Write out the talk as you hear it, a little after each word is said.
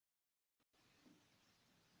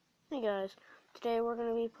Hey guys, today we're going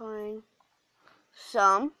to be playing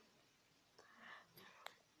some,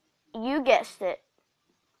 you guessed it,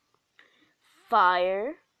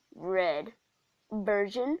 Fire Red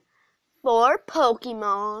version for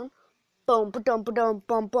Pokemon. Boom, ba-dum, ba-dum,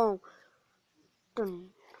 boom, boom. Dun,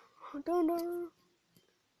 dun, dun.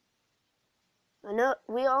 I know,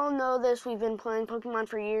 we all know this, we've been playing Pokemon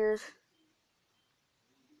for years.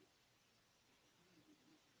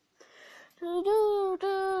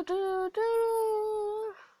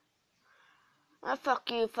 Fuck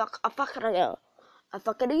you, fuck it you.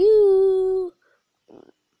 Fuck it you.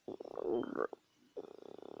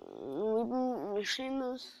 We've seen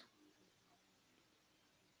this.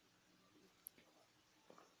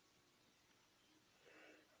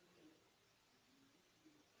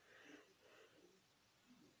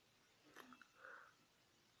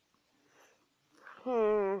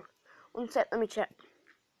 One sec, let me check.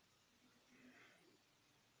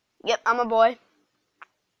 Yep, I'm a boy.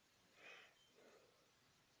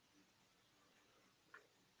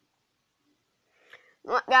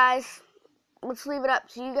 What, guys? Let's leave it up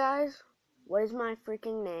to you guys. What is my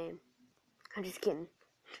freaking name? I'm just kidding.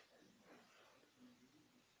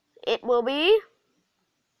 It will be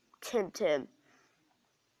Tim Tim.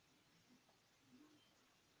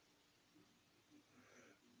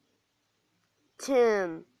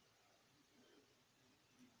 Tim.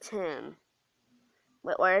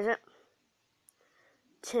 Wait, where is it?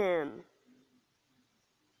 Tim.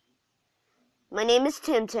 My name is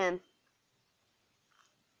Tim Tim.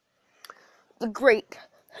 The Great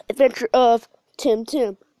Adventure of Tim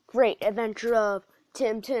Tim. Great Adventure of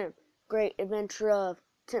Tim Tim. Great Adventure of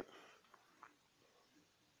Tim.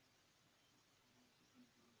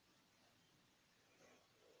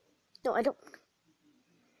 No, I don't.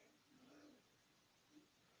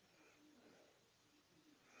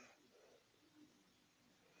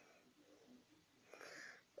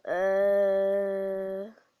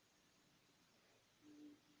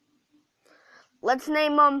 Let's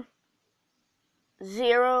name them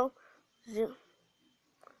zero. Zero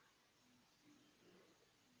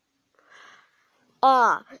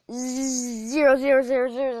 0 0 0 0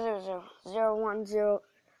 0 0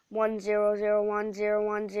 1 0 0 1 0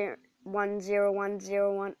 1 0 1 0 1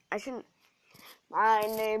 0 1. I shouldn't. My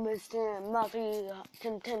name is Tim Muffy.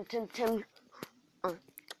 Tim.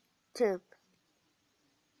 Tim.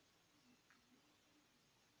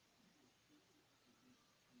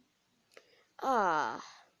 Ah.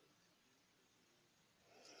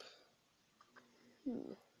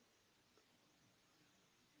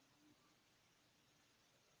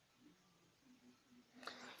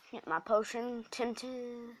 Get my potion. Tim.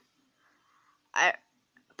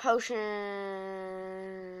 Potion.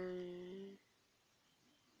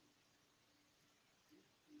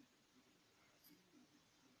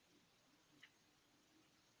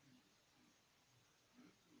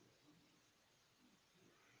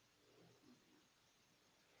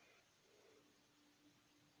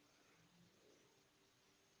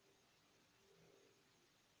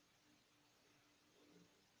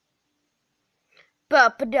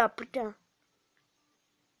 Ba-ba-da-ba-da.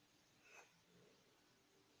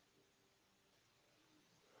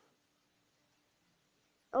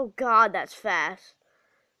 Oh God, that's fast.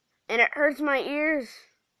 And it hurts my ears.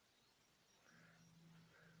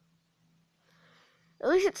 At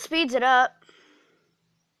least it speeds it up.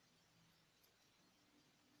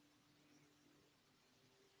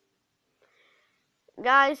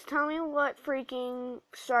 Guys, tell me what freaking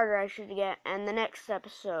starter I should get in the next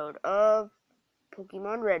episode of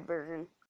Pokemon Red version.